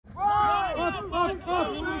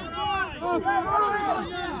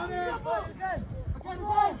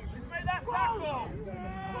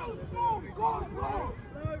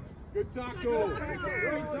Good tackle.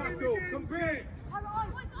 Great tackle. Compete.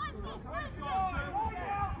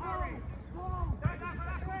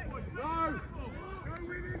 No. Go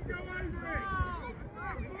win it. Go over it.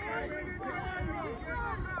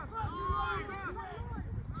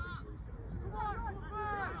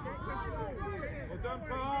 Well done,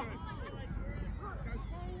 Park. Go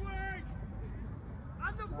forward.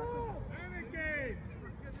 And the ball. And again.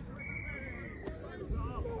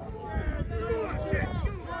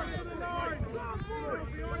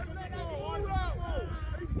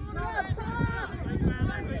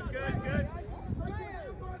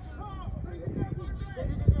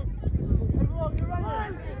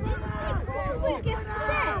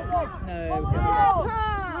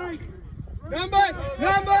 Numbers!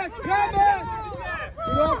 Numbers! Numbers!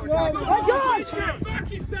 One, George! Back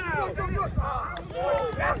yourself!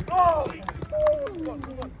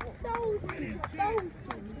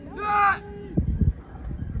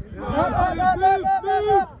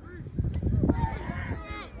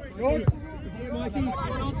 George!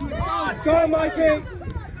 Go, Mikey!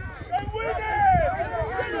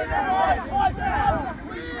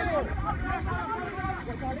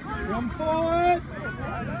 Come forward!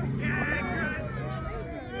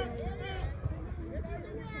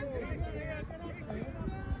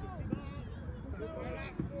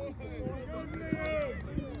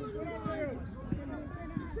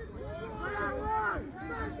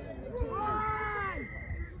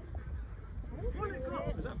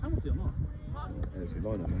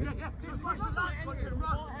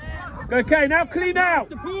 Okay, now clean out.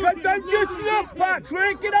 Don't just look,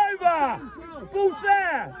 Patrick. Get over. The ball's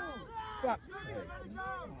there.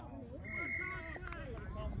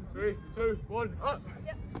 3, 2, 1, up.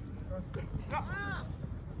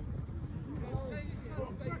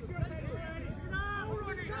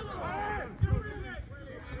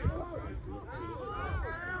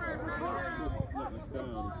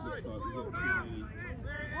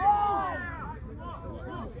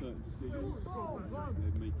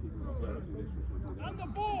 And the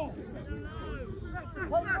ball!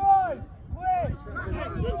 Hold on! Quick!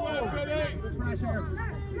 Good work, Billy! Pressure!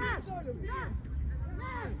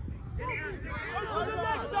 Open the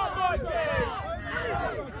legs up, Mikey!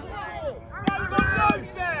 No, you've got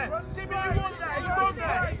nose there! Timmy, you want that? He's on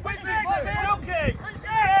there! Wait, milking!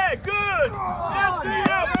 Yeah, good! Now clean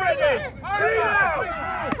out, Freddie! Clean out!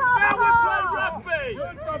 Now we're playing rugby!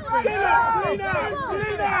 Get up! Clean out!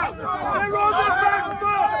 Clean out! They're on the back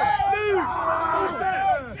foot! Move!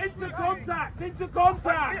 Into contact! Into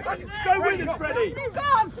contact! Go with it, Freddie! Go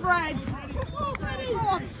on, Fred!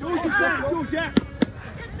 George, yeah!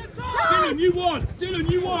 Dylan, you won! Dylan,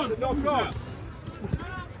 you won! No, cross!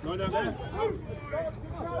 Right down there.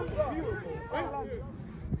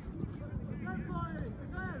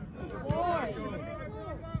 Boy!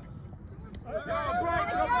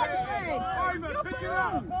 Pick it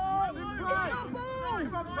up! It's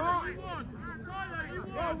your ball!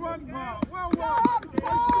 Well run, Mark! Well Go on,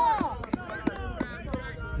 Paul!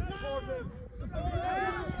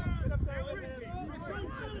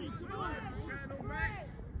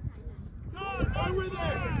 Go with it!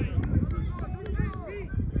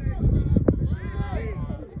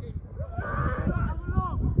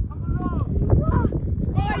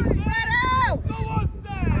 Boys, spread out! Go on,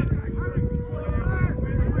 Sam!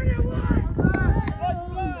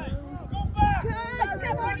 Go back!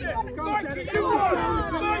 Come on, you've got to go! Mikey, you won!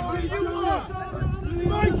 Mikey, you won!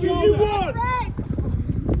 Mikey, you won!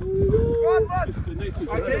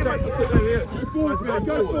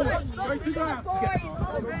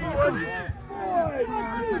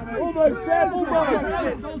 Almost there,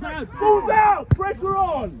 ball's out! Pressure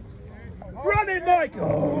on! Run it,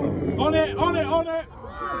 Michael! On it, on it, on it!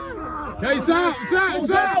 Okay, it's out, it's out,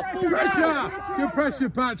 it's out! Pressure! Good pressure,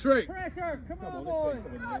 Patrick! Pressure, come on, boys!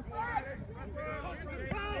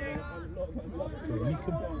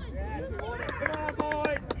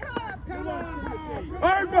 Come on,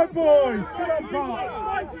 over, boys! Come on, Park!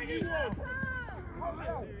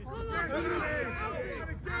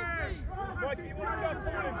 Mikey, you want to start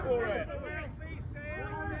calling for it?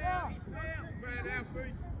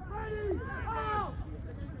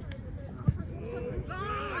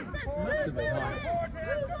 Massively high.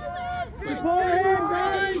 Support him,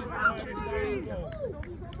 guys!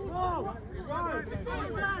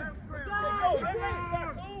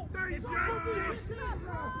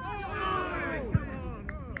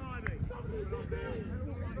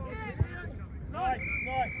 Nice,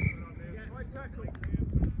 nice. Right tackling.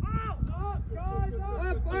 Up, guys,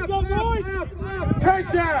 up! Up,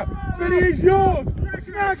 Pressure! Billy, it's yours!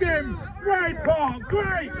 Snag him! Great, Park!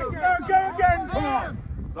 Great! Now go again, Park!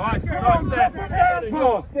 Nice, Come nice on, there. top it down,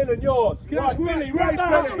 Park! Dylan, yours. Right, Billy, right, wrap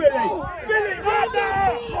that up, Billy. Billy. Billy, wrap that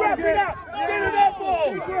up. Wrap it up. Dylan, that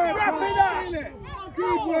ball. Good work, Wrap Park! it up. Feel it.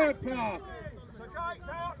 Good work, Park!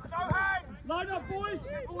 Line up, boys.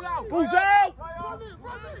 Ball out. Ball's out.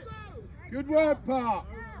 Good work, Park!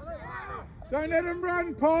 Don't let him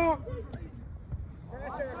run, Park!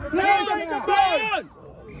 Go.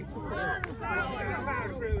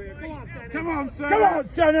 Come on, son! Come on,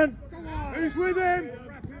 Shannon. Who's with him?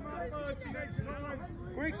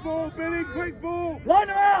 Quick ball, Billy, quick ball! Line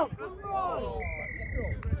her out.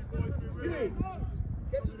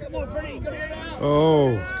 Come on, Freddie. You've got to get out.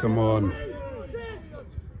 Oh, come on.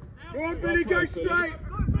 Go on, Billy, go straight!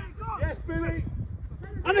 Yes, Billy!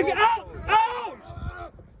 And then get out. Out.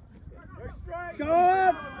 Go straight! Go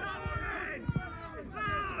on!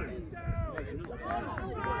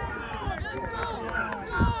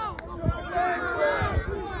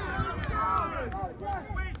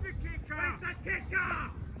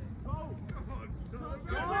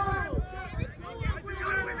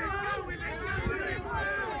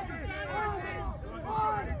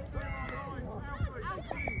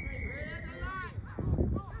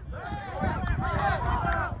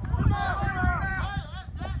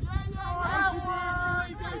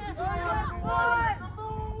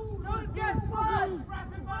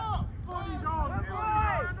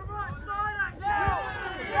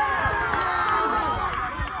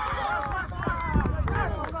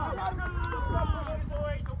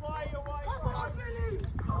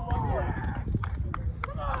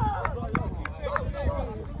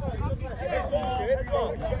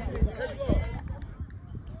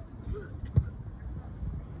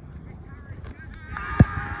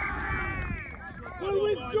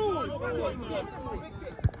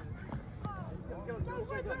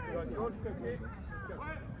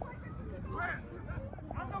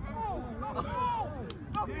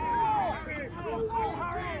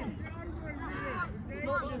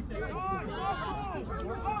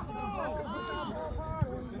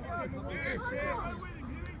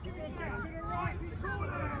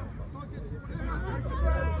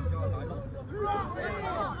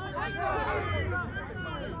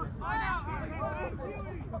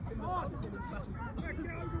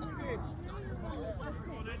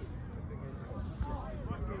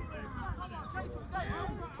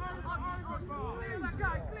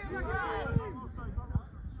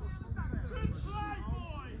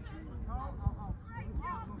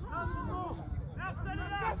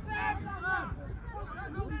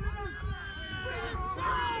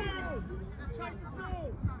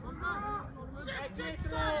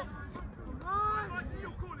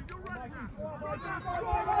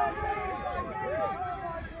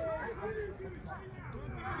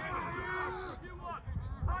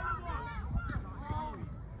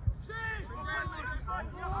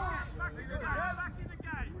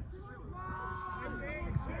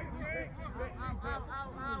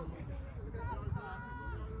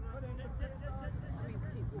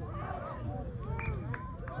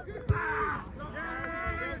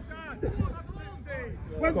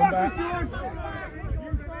 Went back,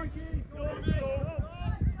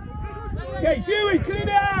 okay, Huey, clean it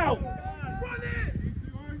out! Run it!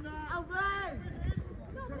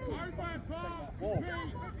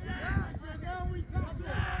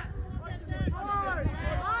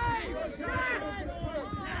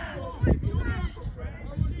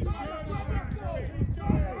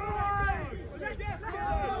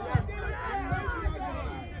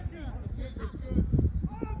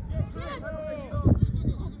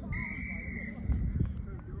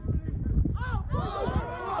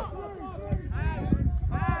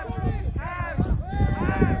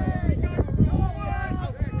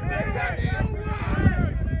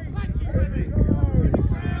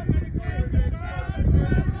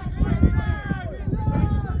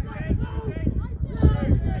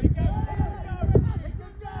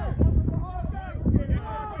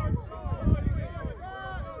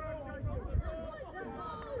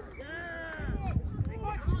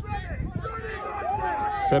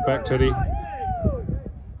 Step back, Teddy. Just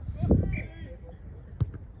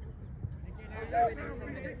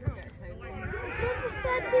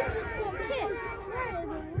got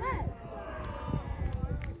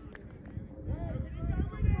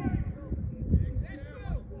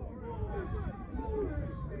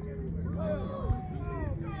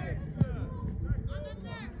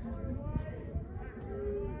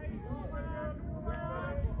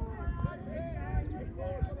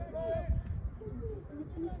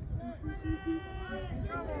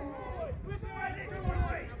kicked right in the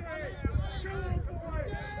leg. Come on!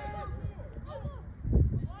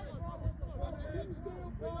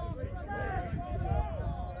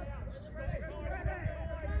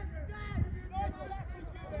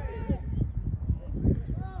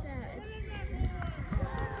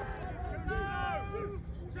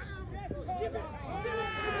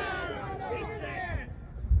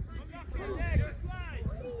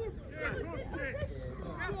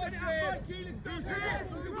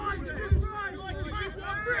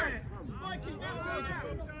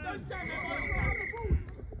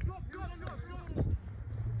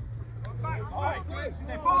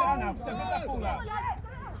 Set ball out now. Set that ball out.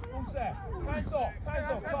 All set. Hands off.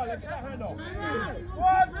 Hands off. Tyler, let's get that hand off.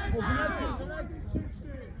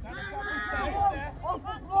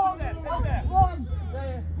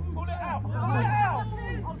 Pull it out. Pull it out.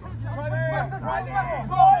 Drive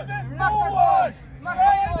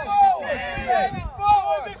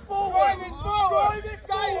it forward. Drive it forward.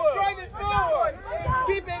 Drive it forward.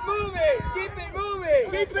 Keep it moving. Keep it moving.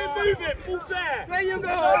 Keep it moving. Full set. There you go.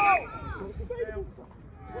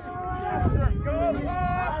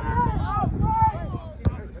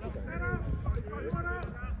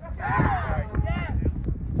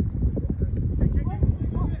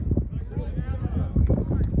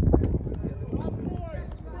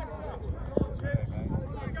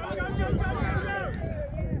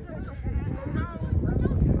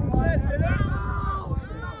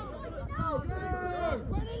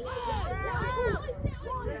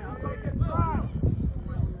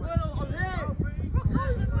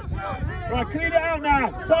 Right, clean it out now.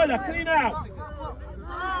 Tyler, clean out.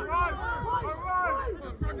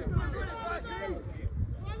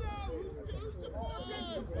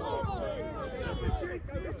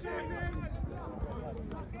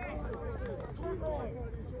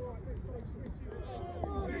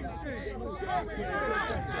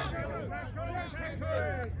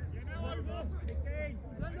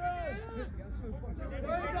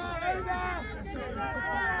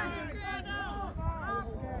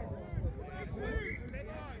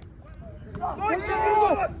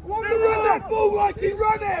 Run that ball, Mikey,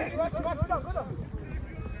 run it!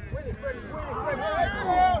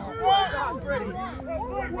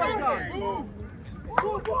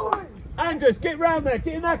 Angus, get round there,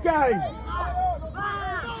 get in that game.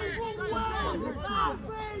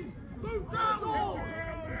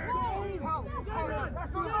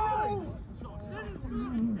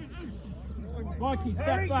 Mikey,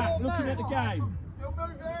 step back, looking at the game.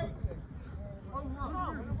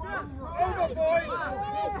 Over, boys!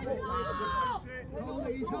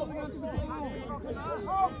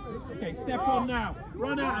 Okay, step on now.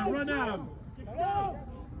 Run at him, run at him.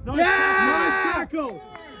 Nice, nice tackle.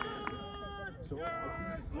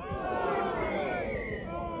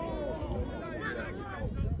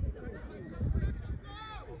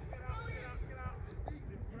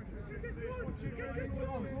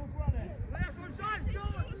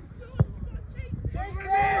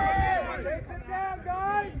 Chase it down,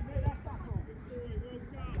 guys!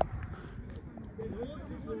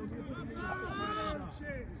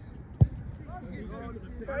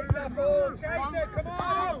 Chase that ball! Chase it! Come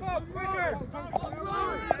on! Quicker!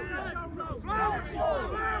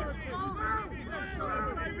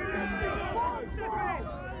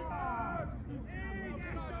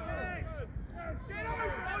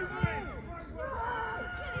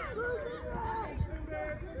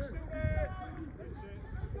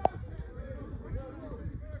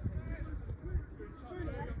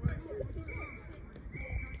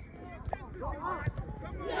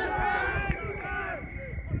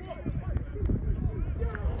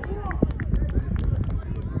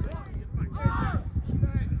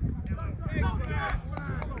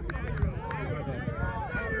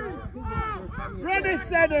 Run it,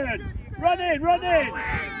 Senan! Run in, run in!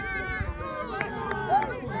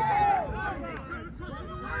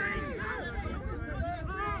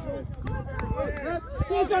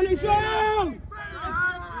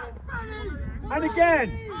 And again!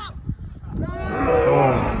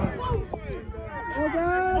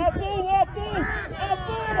 Our ball, our ball! Our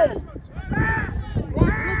ball!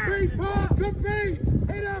 Compete, Park, compete!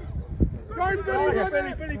 Hit him! Go to the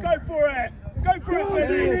Billy, go for it! Go for it,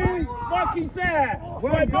 Billy! Mikey's there!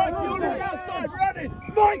 Right, Mikey on his outside, running!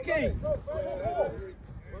 Mikey!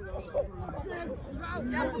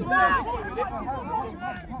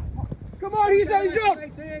 Come on, he's up!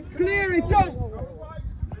 Clear it, don't!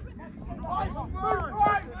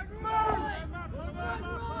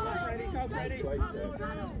 Ready.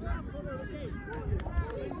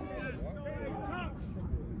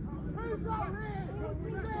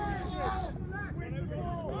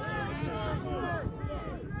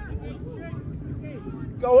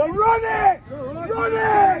 Go on, run it! Run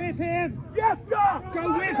it! With him! Yes, Gus! Go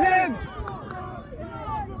with him!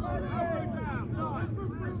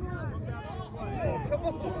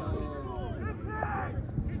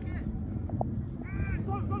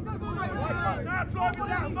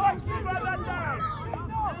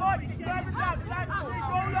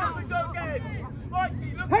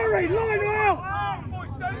 Hurry, line out!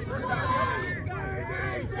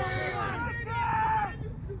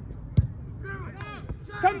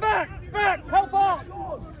 Come back! Back! Help up!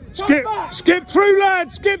 Skip through,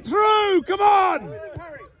 lads. Skip through. Come on.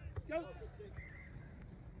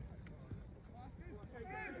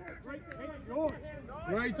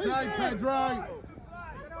 Great save, Pedro.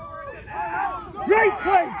 Great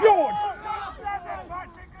play, George.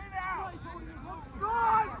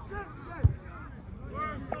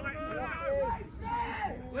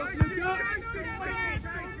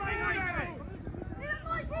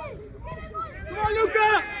 Come on,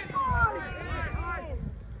 Luca.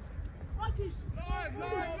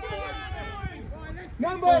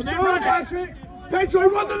 Number 4, Patrick. Pedro,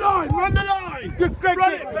 run the line. Run the line. Good,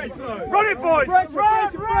 run it, Pedro. Run it, boys. Run.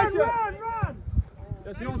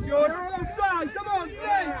 That's yours, George. They're all offside. Come on,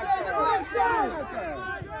 play. They're all offside.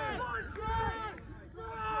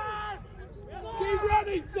 Keep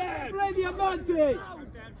running, Sam. Play the advantage.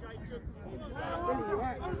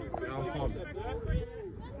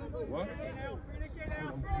 What?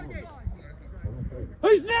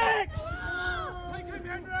 Who's next?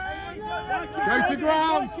 Go to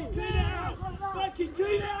ground. Mikey,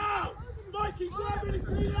 clean it out. Mikey, grab it and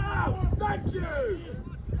clean it out. Thank you.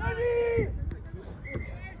 Ready?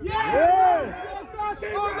 Yeah.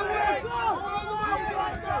 All the way.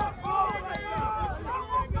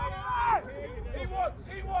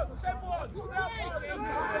 He wants. Send one.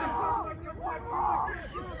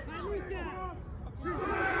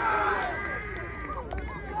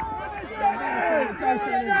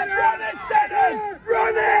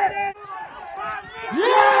 Run it!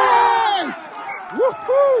 Yes!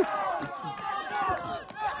 Woohoo!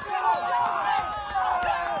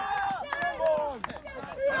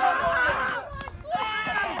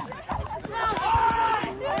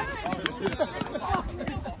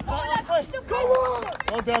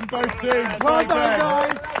 Well done, both teams. Well done,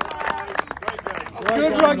 guys.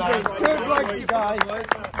 Good rugby, guys.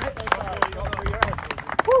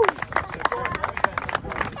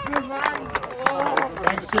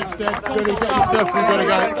 Thanks, Chipstead. Good, you got your stuff. We've got to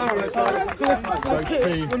go.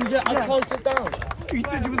 I closed it down. You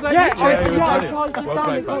said you was I closed it down. Well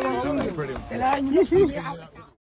played, Patrick. That was brilliant.